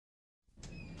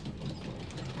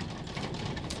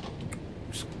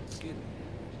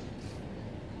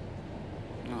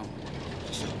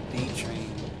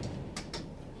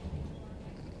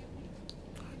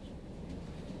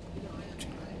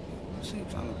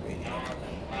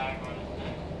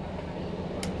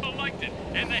Liked it,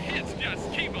 and the hits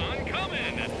just keep on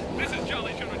coming. This is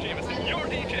Jolly Jonah Jameson, your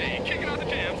DJ, kicking out the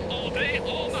jams all day,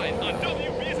 all night on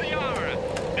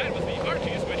WBZR. That was the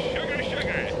Archies with Sugar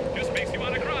Sugar. Just makes you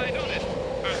want to cry, don't it?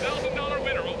 Our $1,000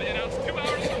 winner will be announced 2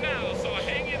 hours from now, so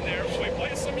hang in there while we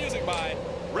play some music by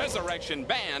Rez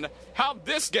Band. How'd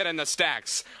this get in the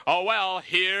stacks? Oh well,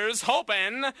 here's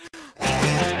hoping.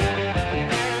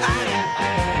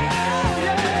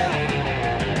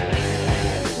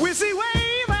 We see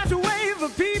wave after wave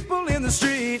of people in the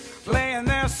street playing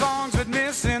their songs but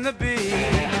missing the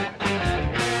beat.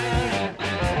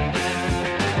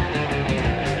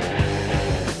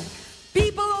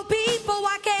 People, oh people,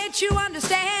 why can't you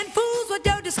understand? Fools with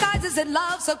no disguises and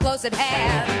love so close at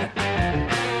hand.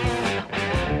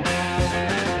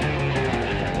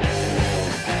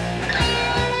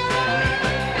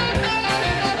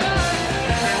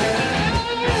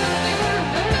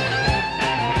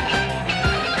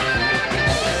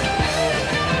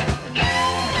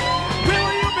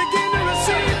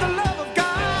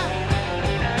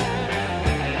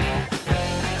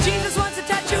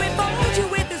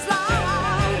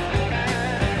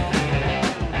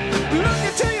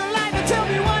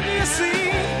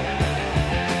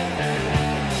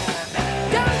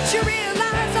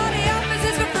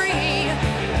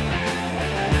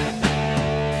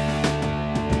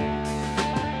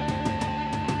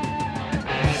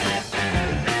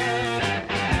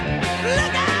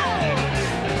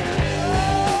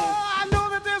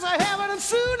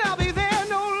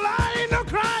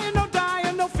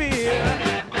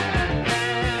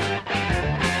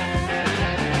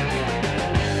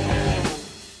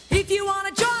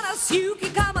 You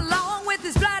can come along with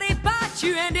this bloody but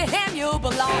you and to him you'll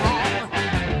belong.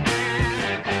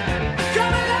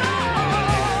 Come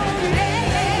along, yeah.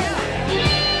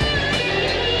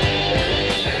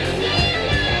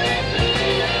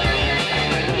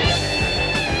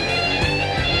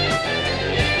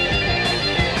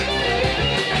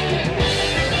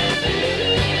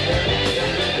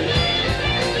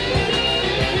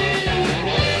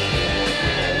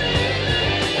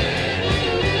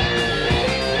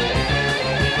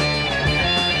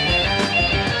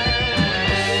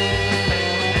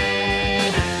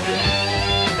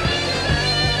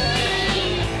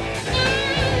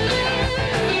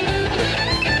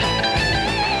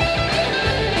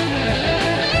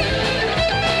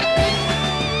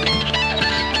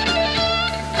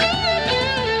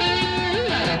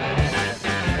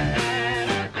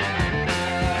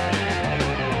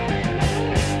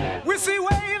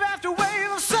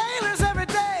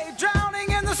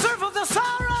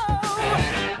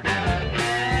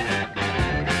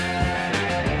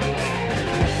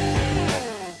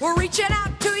 Reaching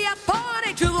out to you,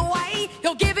 pointing to the way.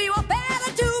 He'll give you a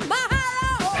better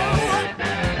tomorrow.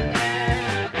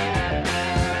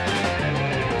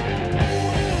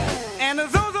 And to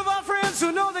those of our friends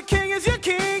who know the King is your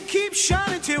king, keep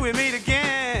shining till we meet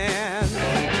again.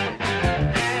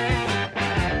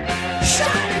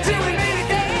 Shining till we meet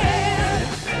again.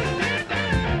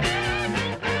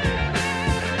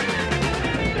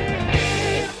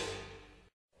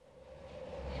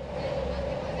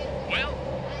 Well,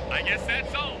 I guess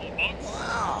that's all, folks.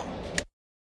 Wow.